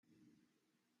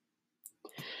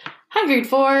Hi, grade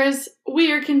fours.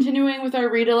 We are continuing with our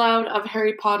read aloud of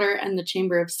Harry Potter and the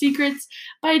Chamber of Secrets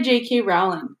by J.K.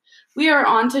 Rowling. We are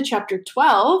on to chapter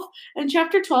 12, and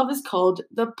chapter 12 is called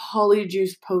The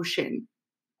Polyjuice Potion.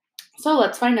 So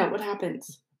let's find out what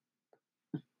happens.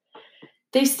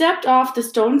 They stepped off the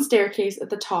stone staircase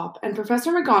at the top, and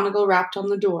Professor McGonagall rapped on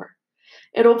the door.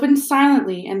 It opened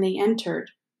silently, and they entered.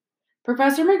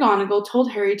 Professor McGonagall told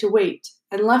Harry to wait,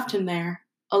 and left him there,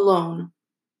 alone.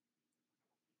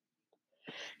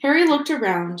 Harry looked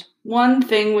around. One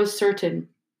thing was certain.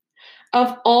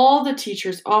 Of all the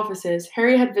teachers' offices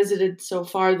Harry had visited so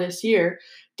far this year,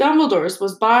 Dumbledore's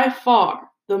was by far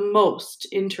the most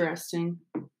interesting.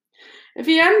 If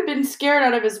he hadn't been scared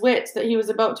out of his wits that he was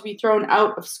about to be thrown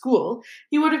out of school,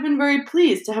 he would have been very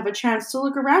pleased to have a chance to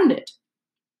look around it.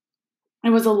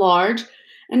 It was a large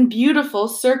and beautiful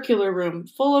circular room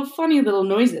full of funny little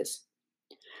noises.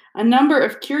 A number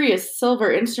of curious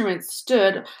silver instruments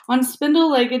stood on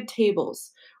spindle-legged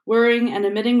tables, whirring and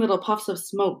emitting little puffs of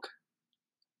smoke.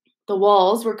 The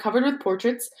walls were covered with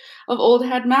portraits of old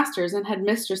headmasters and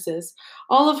headmistresses,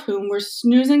 all of whom were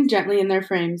snoozing gently in their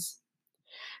frames.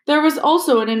 There was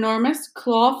also an enormous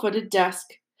claw-footed desk,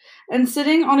 and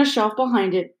sitting on a shelf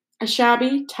behind it, a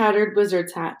shabby, tattered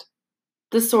wizard's hat.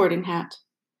 The Sorting Hat.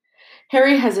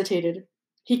 Harry hesitated.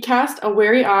 He cast a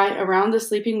wary eye around the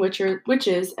sleeping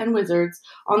witches and wizards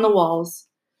on the walls.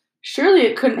 Surely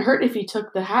it couldn't hurt if he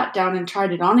took the hat down and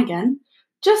tried it on again,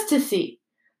 just to see,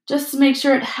 just to make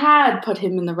sure it had put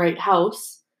him in the right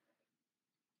house.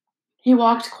 He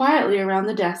walked quietly around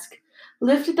the desk,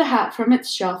 lifted the hat from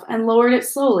its shelf, and lowered it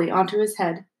slowly onto his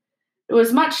head. It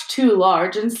was much too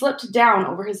large and slipped down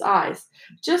over his eyes,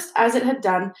 just as it had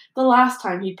done the last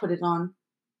time he put it on.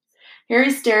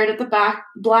 Harry stared at the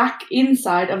black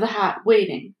inside of the hat,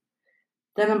 waiting.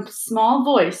 Then a small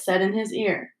voice said in his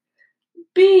ear,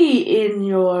 "Be in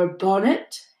your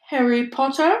bonnet, Harry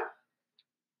Potter?"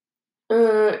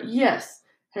 Yes,"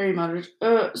 Harry muttered.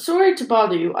 Sorry to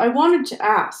bother you. I wanted to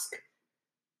ask."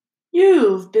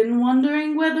 "You've been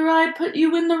wondering whether I put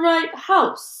you in the right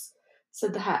house,"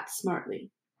 said the hat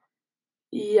smartly.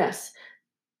 "Yes.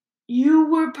 You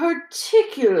were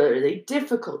particularly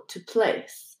difficult to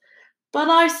place. But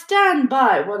I stand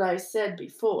by what I said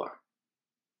before."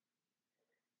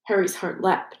 Harry's heart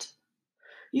leapt.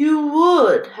 "You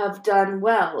would have done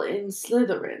well in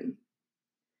Slytherin."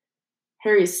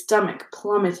 Harry's stomach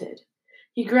plummeted.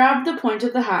 He grabbed the point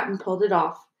of the hat and pulled it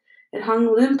off. It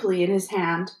hung limply in his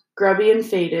hand, grubby and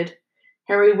faded.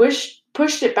 Harry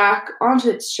pushed it back onto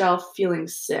its shelf, feeling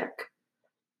sick.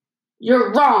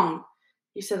 "You're wrong,"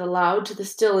 he said aloud to the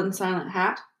still and silent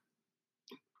hat.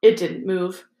 It didn't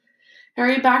move.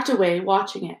 Harry backed away,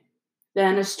 watching it.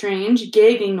 Then a strange,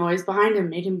 gagging noise behind him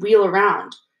made him wheel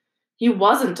around. He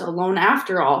wasn't alone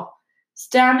after all.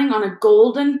 Standing on a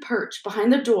golden perch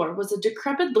behind the door was a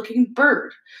decrepit-looking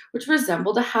bird, which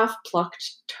resembled a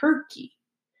half-plucked turkey.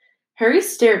 Harry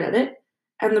stared at it,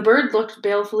 and the bird looked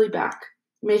balefully back,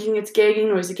 making its gagging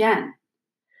noise again.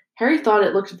 Harry thought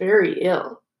it looked very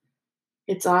ill.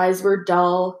 Its eyes were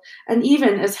dull, and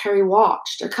even as Harry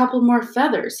watched, a couple more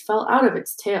feathers fell out of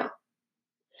its tail.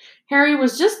 Harry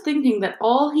was just thinking that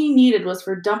all he needed was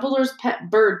for Dumbledore's pet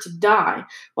bird to die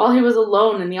while he was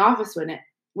alone in the office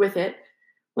with it,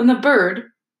 when the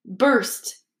bird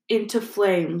burst into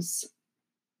flames.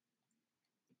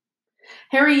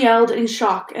 Harry yelled in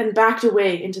shock and backed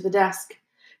away into the desk.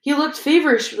 He looked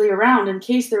feverishly around in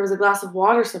case there was a glass of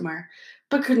water somewhere,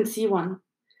 but couldn't see one.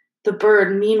 The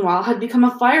bird, meanwhile, had become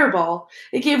a fireball.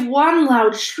 It gave one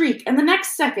loud shriek, and the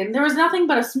next second there was nothing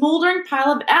but a smoldering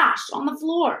pile of ash on the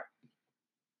floor.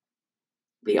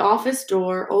 The office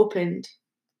door opened.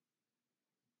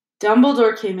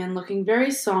 Dumbledore came in looking very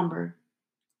somber.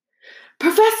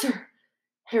 "Professor!"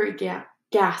 Harry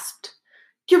gasped.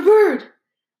 "Your bird!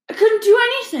 I couldn't do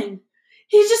anything!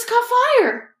 He just caught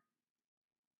fire!"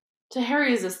 To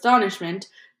Harry's astonishment,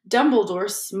 Dumbledore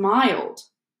smiled.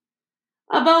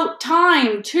 "About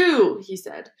time, too," he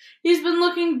said. "He's been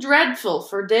looking dreadful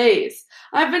for days.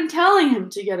 I've been telling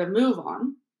him to get a move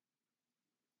on."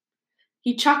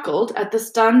 He chuckled at the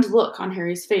stunned look on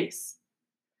Harry's face.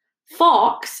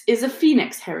 "Fawkes is a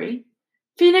phoenix, Harry.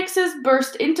 Phoenixes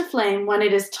burst into flame when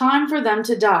it is time for them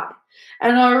to die,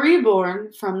 and are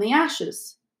reborn from the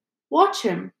ashes. Watch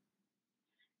him."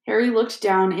 Harry looked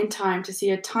down in time to see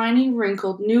a tiny,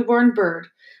 wrinkled, newborn bird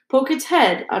poke its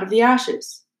head out of the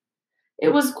ashes. It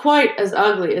was quite as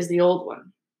ugly as the old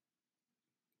one.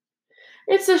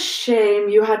 "It's a shame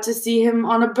you had to see him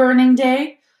on a burning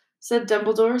day," said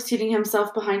Dumbledore, seating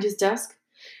himself behind his desk.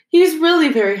 "He's really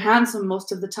very handsome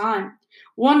most of the time.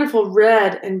 Wonderful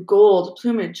red and gold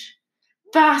plumage.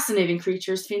 Fascinating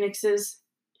creatures, phoenixes.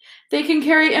 They can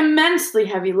carry immensely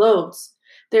heavy loads.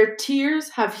 Their tears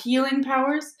have healing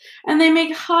powers, and they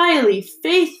make highly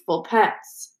faithful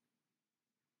pets.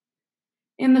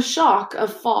 In the shock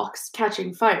of Fawkes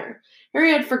catching fire,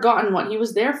 Harry had forgotten what he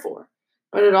was there for,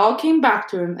 but it all came back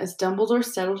to him as Dumbledore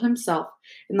settled himself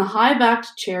in the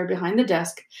high-backed chair behind the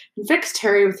desk and fixed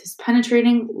Harry with his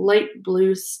penetrating light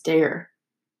blue stare.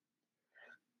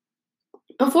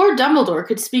 Before Dumbledore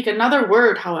could speak another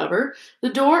word, however, the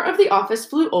door of the office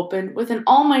flew open with an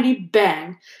almighty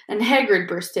bang, and Hagrid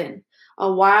burst in,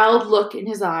 a wild look in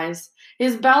his eyes,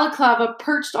 his balaclava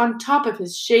perched on top of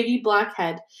his shaggy black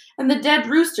head, and the dead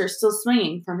rooster still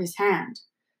swinging from his hand.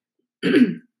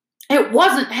 "It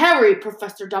wasn't Harry,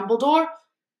 Professor Dumbledore,"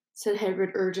 said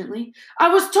Hagrid urgently. "I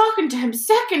was talking to him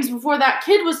seconds before that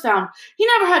kid was found. He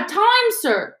never had time,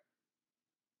 sir."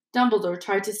 Dumbledore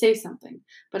tried to say something,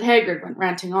 but Hagrid went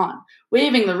ranting on,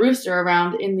 waving the rooster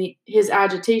around in his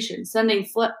agitation, sending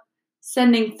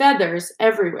feathers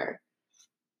everywhere.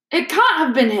 "It can't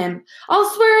have been him. I'll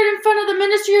swear it in front of the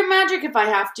Ministry of Magic if I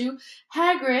have to.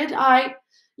 Hagrid,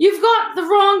 You've got the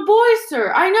wrong boy,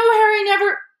 sir. I know Harry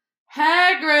never—"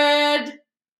 "Hagrid,"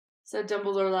 said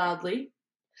Dumbledore loudly,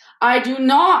 "I do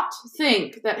not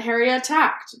think that Harry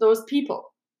attacked those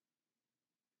people."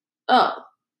 "Oh,"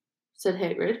 said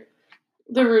Hagrid,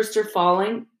 the rooster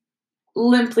falling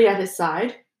limply at his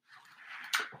side.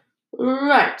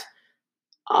 "Right.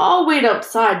 I'll wait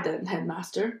outside then,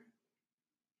 headmaster."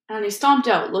 And he stomped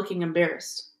out, looking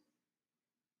embarrassed.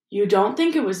 "You don't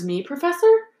think it was me,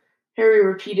 Professor?" Harry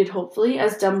repeated hopefully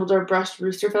as Dumbledore brushed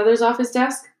rooster feathers off his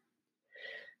desk.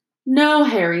 "No,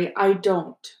 Harry, I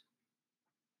don't,"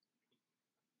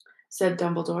 said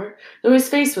Dumbledore, though his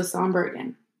face was somber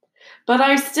again. "But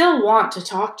I still want to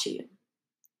talk to you."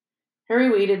 Harry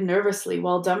waited nervously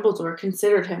while Dumbledore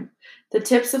considered him, the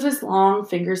tips of his long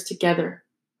fingers together.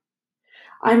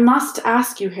 "I must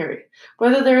ask you, Harry,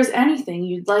 whether there is anything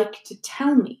you'd like to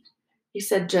tell me," he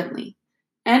said gently.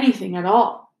 "Anything at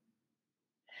all."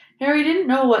 Harry didn't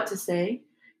know what to say.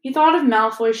 He thought of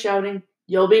Malfoy shouting,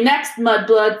 "You'll be next,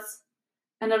 mudbloods!"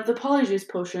 and of the Polyjuice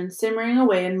potion simmering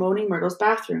away in Moaning Myrtle's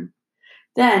bathroom.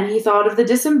 Then he thought of the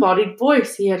disembodied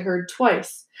voice he had heard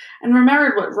twice, and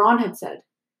remembered what Ron had said.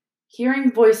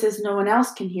 Hearing voices no one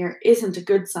else can hear isn't a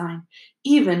good sign,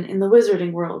 even in the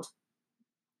wizarding world.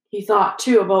 He thought,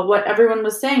 too, about what everyone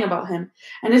was saying about him,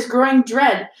 and his growing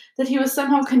dread that he was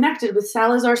somehow connected with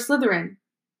Salazar Slytherin.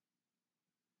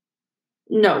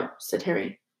 "No," said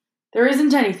Harry. "There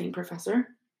isn't anything,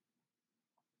 Professor."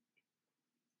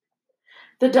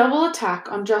 The double attack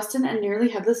on Justin and Nearly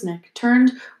Headless Nick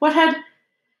turned what had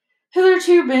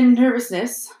hitherto been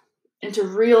nervousness into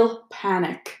real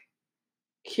panic.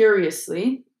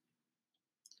 Curiously,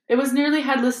 it was Nearly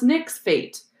Headless Nick's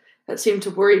fate that seemed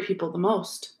to worry people the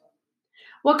most.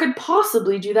 What could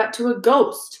possibly do that to a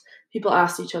ghost? People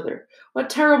asked each other. What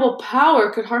terrible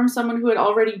power could harm someone who had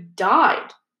already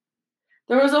died?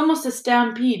 There was almost a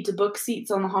stampede to book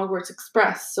seats on the Hogwarts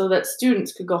Express so that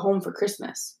students could go home for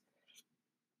Christmas.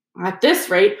 "At this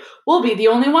rate, we'll be the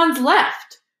only ones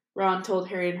left," Ron told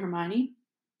Harry and Hermione.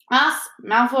 "Us,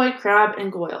 Malfoy, Crabbe,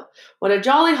 and Goyle. What a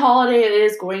jolly holiday it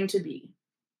is going to be."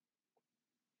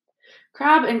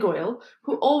 Crabbe and Goyle,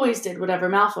 who always did whatever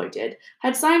Malfoy did,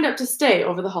 had signed up to stay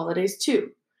over the holidays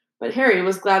too, but Harry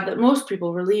was glad that most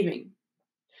people were leaving.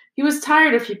 He was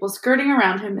tired of people skirting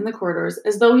around him in the corridors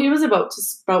as though he was about to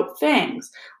spout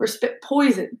fangs or spit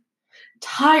poison.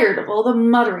 Tired of all the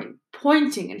muttering,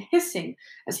 pointing, and hissing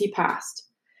as he passed.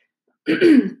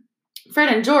 Fred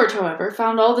and George, however,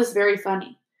 found all this very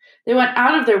funny. They went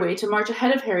out of their way to march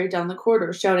ahead of Harry down the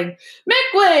corridor, shouting,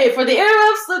 "Make way for the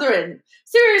heir of Slytherin!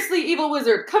 Seriously, evil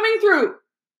wizard, coming through!"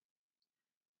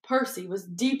 Percy was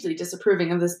deeply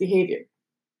disapproving of this behavior.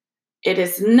 "It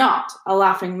is not a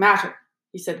laughing matter,"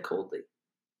 he said coldly.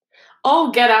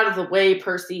 "Oh, get out of the way,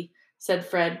 Percy," said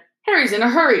Fred. "Harry's in a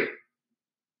hurry."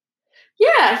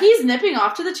 "Yeah, he's nipping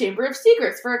off to the Chamber of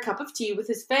Secrets for a cup of tea with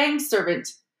his fanged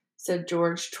servant," said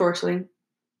George, chortling.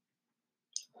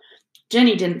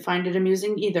 Jenny didn't find it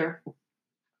amusing either.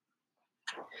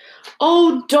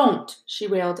 "Oh, don't!" she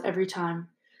wailed every time.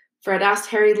 Fred asked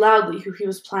Harry loudly who he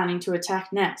was planning to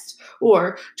attack next,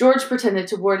 or George pretended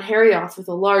to ward Harry off with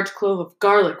a large clove of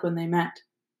garlic when they met.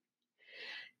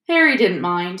 Harry didn't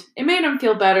mind. It made him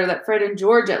feel better that Fred and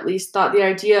George at least thought the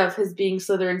idea of his being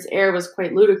Slytherin's heir was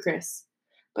quite ludicrous.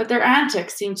 But their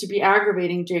antics seemed to be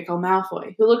aggravating Draco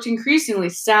Malfoy, who looked increasingly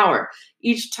sour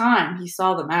each time he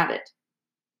saw them at it.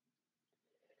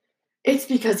 "It's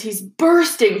because he's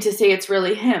bursting to say it's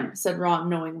really him," said Ron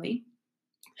knowingly.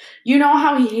 You know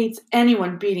how he hates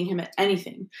anyone beating him at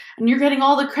anything, and you're getting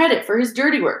all the credit for his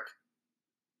dirty work.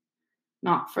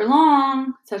 Not for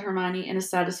long, said Hermione in a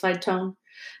satisfied tone.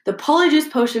 The Polyjuice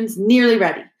Potion's nearly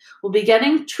ready. We'll be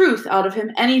getting truth out of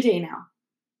him any day now.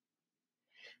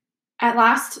 At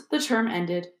last the term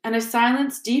ended, and a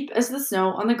silence deep as the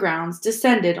snow on the grounds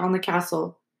descended on the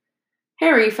castle.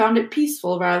 Harry found it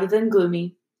peaceful rather than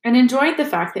gloomy, and enjoyed the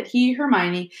fact that he,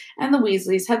 Hermione, and the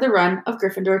Weasleys had the run of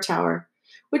Gryffindor Tower,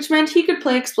 which meant he could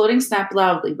play Exploding Snap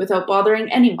loudly without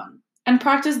bothering anyone, and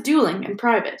practice dueling in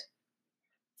private.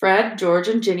 Fred, George,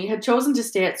 and Ginny had chosen to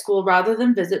stay at school rather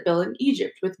than visit Bill in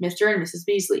Egypt with Mr. and Mrs.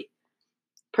 Weasley.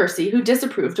 Percy, who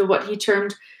disapproved of what he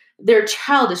termed their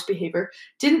childish behavior,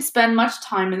 didn't spend much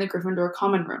time in the Gryffindor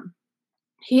common room.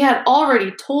 He had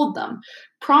already told them,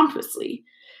 promptly,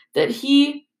 that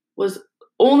he was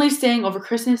only staying over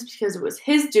Christmas because it was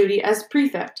his duty as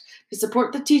prefect to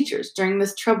support the teachers during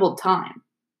this troubled time.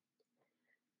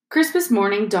 Christmas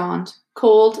morning dawned,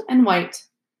 cold and white.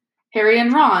 Harry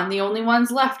and Ron, the only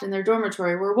ones left in their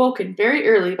dormitory, were woken very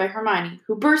early by Hermione,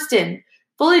 who burst in,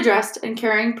 fully dressed and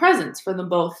carrying presents for them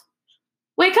both.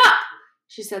 "Wake up!"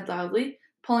 she said loudly,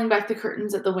 pulling back the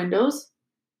curtains at the windows.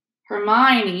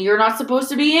 "Hermione, you're not supposed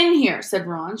to be in here," said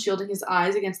Ron, shielding his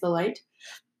eyes against the light.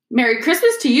 "Merry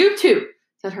Christmas to you, too,"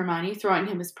 said Hermione, throwing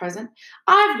him his present.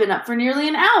 "I've been up for nearly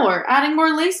an hour, adding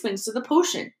more lace wings to the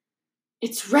potion.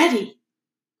 It's ready."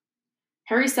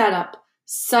 Harry sat up,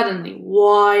 suddenly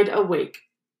wide awake.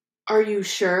 "Are you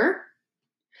sure?"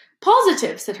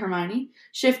 "Positive," said Hermione,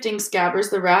 shifting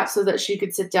Scabbers the rat so that she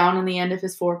could sit down on the end of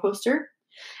his four-poster.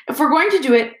 "If we're going to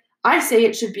do it, I say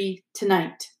it should be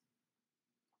tonight."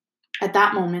 At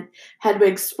that moment,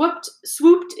 Hedwig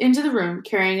swooped into the room,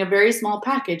 carrying a very small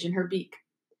package in her beak.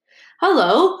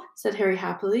 "Hello," said Harry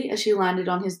happily as she landed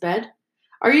on his bed.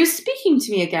 "Are you speaking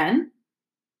to me again?"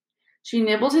 She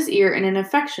nibbled his ear in an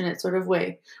affectionate sort of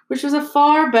way, which was a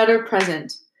far better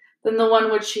present than the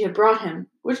one which she had brought him,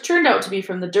 which turned out to be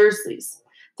from the Dursleys.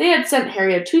 They had sent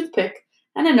Harry a toothpick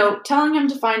and a note telling him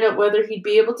to find out whether he'd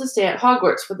be able to stay at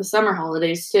Hogwarts for the summer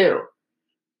holidays, too.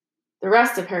 The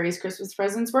rest of Harry's Christmas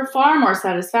presents were far more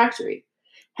satisfactory.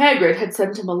 Hagrid had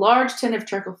sent him a large tin of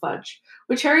treacle fudge,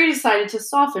 which Harry decided to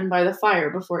soften by the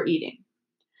fire before eating.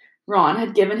 Ron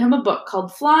had given him a book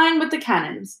called Flying with the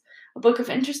Cannons, a book of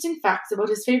interesting facts about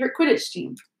his favorite Quidditch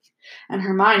team, and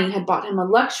Hermione had bought him a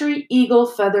luxury eagle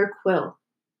feather quill.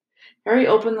 Harry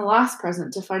opened the last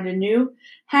present to find a new,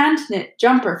 hand-knit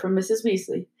jumper from Mrs.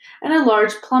 Weasley and a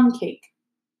large plum cake.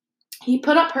 He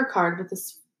put up her card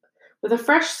with a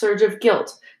fresh surge of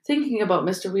guilt, thinking about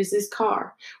Mr. Weasley's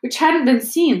car, which hadn't been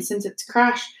seen since its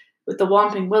crash with the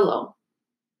Whomping Willow,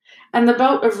 and the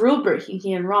bout of rule-breaking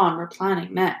he and Ron were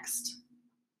planning next.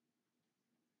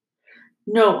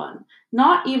 No one,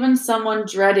 not even someone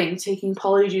dreading taking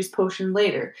Polyjuice Potion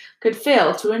later, could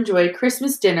fail to enjoy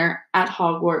Christmas dinner at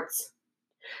Hogwarts.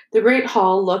 The Great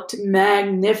Hall looked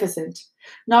magnificent.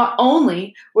 Not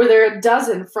only were there a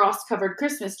dozen frost-covered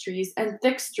Christmas trees and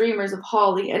thick streamers of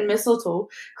holly and mistletoe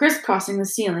crisscrossing the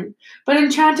ceiling, but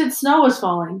enchanted snow was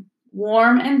falling,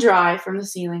 warm and dry from the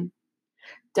ceiling.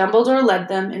 Dumbledore led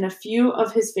them in a few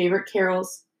of his favorite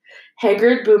carols,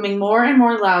 Hagrid booming more and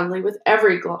more loudly with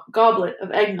every goblet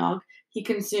of eggnog he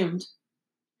consumed.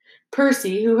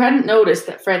 Percy, who hadn't noticed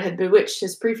that Fred had bewitched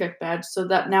his prefect badge so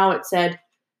that now it said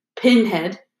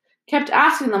Pinhead, kept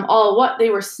asking them all what they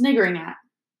were sniggering at.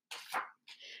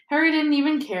 Harry didn't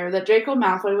even care that Draco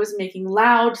Malfoy was making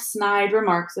loud, snide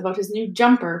remarks about his new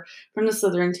jumper from the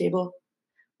Slytherin table.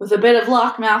 With a bit of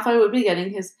luck, Malfoy would be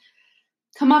getting his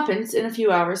comeuppance in a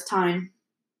few hours' time.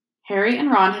 Harry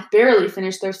and Ron had barely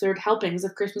finished their third helpings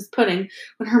of Christmas pudding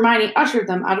when Hermione ushered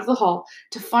them out of the hall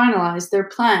to finalize their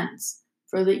plans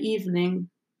for the evening.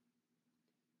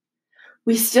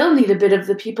 "We still need a bit of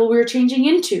the people we're changing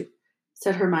into,"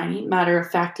 said Hermione,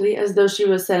 matter-of-factly, as though she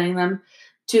was sending them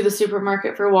to the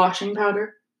supermarket for washing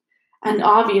powder. "And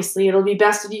obviously it'll be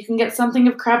best if you can get something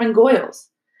of Crabbe and Goyle's.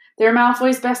 They're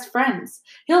Malfoy's best friends.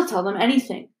 He'll tell them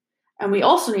anything. And we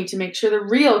also need to make sure the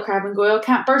real Crabbe and Goyle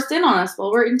can't burst in on us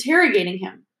while we're interrogating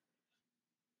him."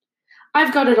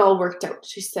 "I've got it all worked out,"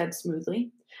 she said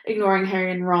smoothly, ignoring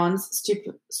Harry and Ron's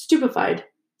stupefied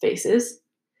faces.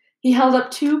 He held up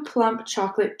 2 plump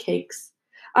chocolate cakes.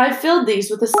 "I've filled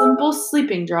these with a simple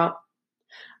sleeping drop.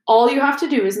 All you have to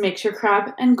do is make sure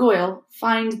Crabbe and Goyle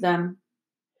find them.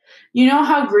 You know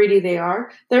how greedy they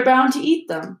are. They're bound to eat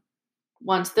them.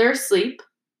 Once they're asleep,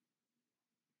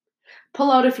 pull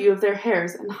out a few of their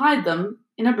hairs and hide them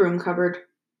in a broom cupboard."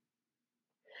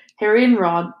 Harry and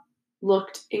Ron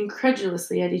looked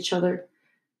incredulously at each other.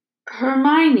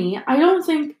 "Hermione, I don't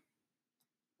think—"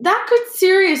 That could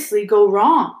seriously go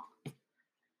wrong.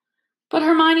 But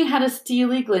Hermione had a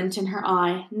steely glint in her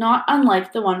eye, not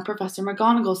unlike the one Professor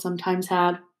McGonagall sometimes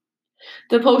had.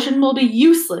 The potion will be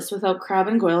useless without Crabbe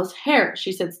and Goyle's hair,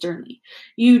 she said sternly.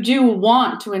 You do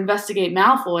want to investigate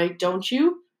Malfoy, don't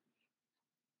you?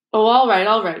 Oh, all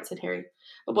right, said Harry.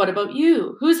 But what about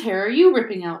you? Whose hair are you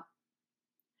ripping out?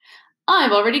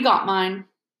 I've already got mine,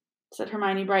 said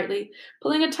Hermione brightly,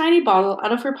 pulling a tiny bottle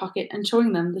out of her pocket and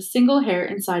showing them the single hair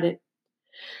inside it.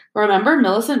 Remember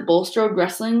Millicent Bulstrode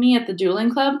wrestling me at the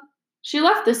dueling club? She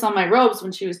left this on my robes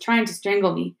when she was trying to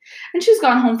strangle me, and she's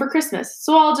gone home for Christmas,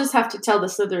 so I'll just have to tell the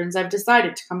Slytherins I've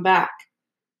decided to come back.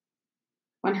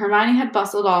 When Hermione had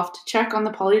bustled off to check on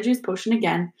the Polyjuice potion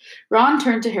again, Ron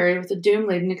turned to Harry with a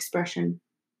doom-laden expression.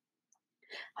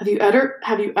 Have you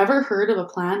ever heard of a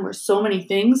plan where so many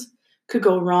things could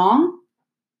go wrong?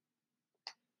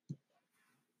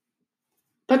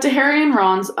 But to Harry and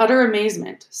Ron's utter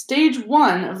amazement, stage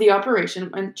 1 of the operation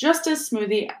went just as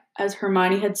smoothly as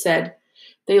Hermione had said.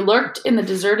 They lurked in the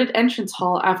deserted entrance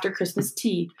hall after Christmas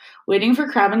tea, waiting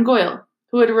for Crabbe and Goyle,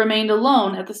 who had remained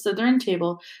alone at the Slytherin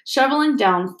table, shoveling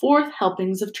down 4th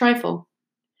helpings of trifle.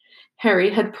 Harry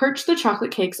had perched the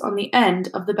chocolate cakes on the end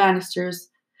of the banisters.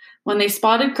 When they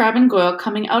spotted Crabbe and Goyle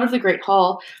coming out of the great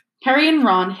hall, Harry and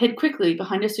Ron hid quickly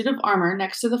behind a suit of armor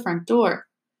next to the front door.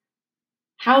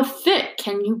 How thick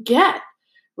can you get?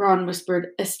 Ron whispered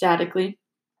ecstatically,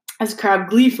 as Crabbe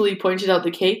gleefully pointed out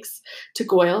the cakes to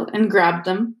Goyle and grabbed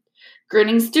them.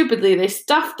 Grinning stupidly, they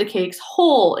stuffed the cakes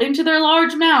whole into their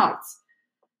large mouths.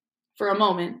 For a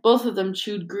moment, both of them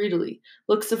chewed greedily,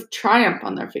 looks of triumph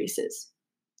on their faces.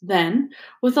 Then,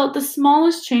 without the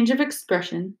smallest change of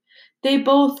expression, they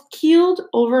both keeled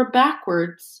over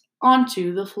backwards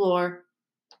onto the floor.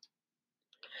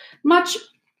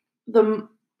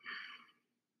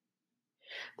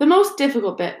 The most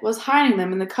difficult bit was hiding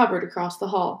them in the cupboard across the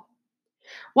hall.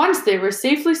 Once they were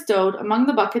safely stowed among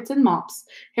the buckets and mops,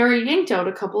 Harry yanked out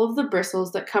a couple of the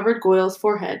bristles that covered Goyle's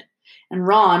forehead, and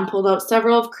Ron pulled out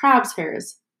several of Crabbe's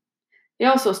hairs. They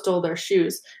also stole their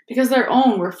shoes, because their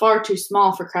own were far too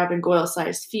small for Crabbe and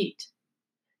Goyle-sized feet.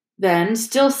 Then,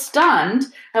 still stunned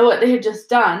at what they had just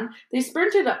done, they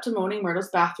sprinted up to Moaning Myrtle's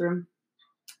bathroom.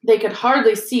 They could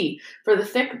hardly see for the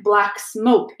thick black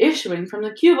smoke issuing from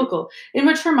the cubicle in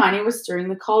which Hermione was stirring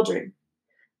the cauldron.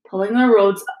 Pulling their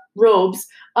robes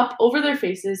up over their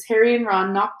faces, Harry and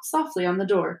Ron knocked softly on the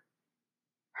door.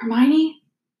 Hermione?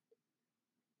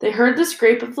 They heard the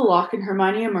scrape of the lock and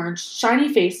Hermione emerged,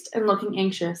 shiny-faced and looking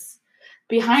anxious.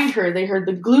 Behind her, they heard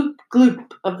the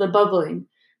gloop-gloop of the bubbling,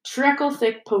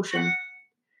 treacle-thick potion.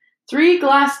 3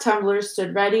 glass tumblers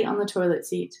stood ready on the toilet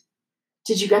seat.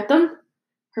 Did you get them?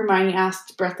 Hermione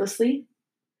asked breathlessly.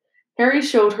 Harry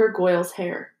showed her Goyle's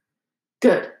hair.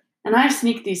 Good. And I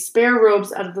sneaked these spare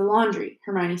robes out of the laundry,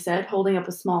 Hermione said, holding up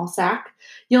a small sack.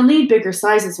 You'll need bigger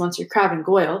sizes once you're Crabbe and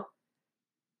Goyle.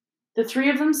 The 3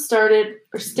 of them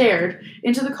stared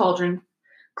into the cauldron.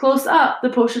 Close up, the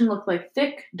potion looked like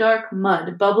thick, dark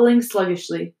mud bubbling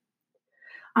sluggishly.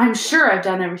 I'm sure I've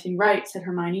done everything right, said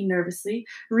Hermione nervously,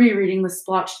 rereading the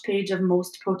splotched page of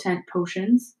Most Potent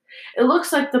Potions. It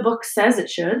looks like the book says it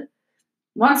should.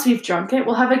 Once we've drunk it,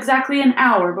 we'll have exactly an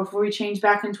hour before we change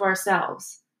back into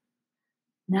ourselves.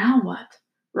 Now what?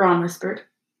 Ron whispered.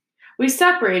 We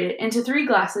separate it into 3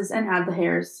 glasses and add the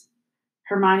hairs.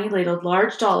 Hermione ladled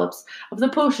large dollops of the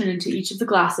potion into each of the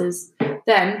glasses.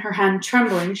 Then, her hand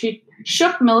trembling, she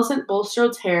shook Millicent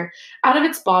Bulstrode's hair out of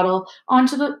its bottle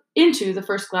into the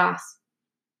first glass.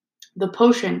 The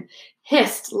potion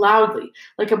hissed loudly,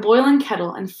 like a boiling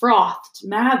kettle, and frothed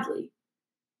madly.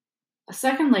 A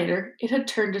second later, it had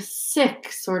turned a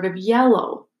sick sort of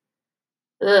yellow.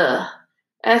 Ugh,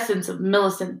 essence of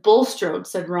Millicent Bulstrode,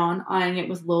 said Ron, eyeing it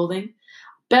with loathing.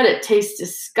 Bet it tastes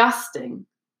disgusting.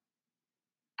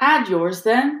 Add yours,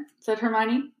 then, said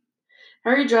Hermione.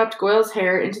 Harry dropped Goyle's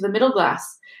hair into the middle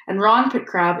glass, and Ron put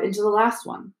Crabbe into the last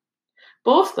one.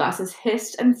 Both glasses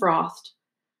hissed and frothed.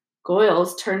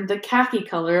 Goyle's turned the khaki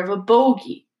color of a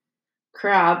bogey.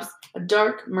 Crabbe's a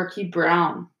dark, murky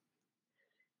brown.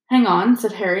 Hang on,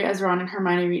 said Harry as Ron and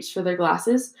Hermione reached for their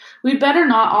glasses. We'd better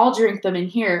not all drink them in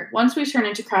here. Once we turn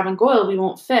into Crabbe and Goyle, we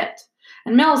won't fit.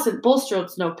 And Millicent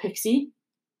Bulstrode's no pixie.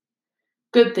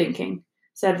 Good thinking,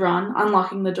 said Ron,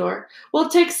 unlocking the door. We'll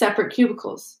take separate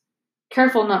cubicles.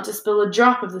 Careful not to spill a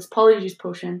drop of this Polyjuice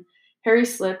potion. Harry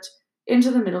slipped into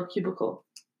the middle cubicle.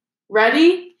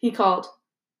 Ready? He called.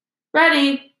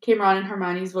 Ready, came Ron and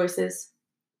Hermione's voices.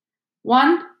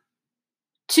 1,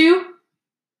 2,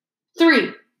 3.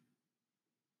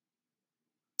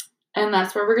 And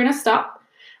that's where we're going to stop.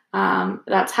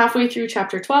 That's halfway through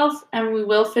chapter 12, and we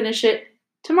will finish it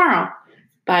tomorrow.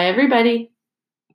 Bye, everybody.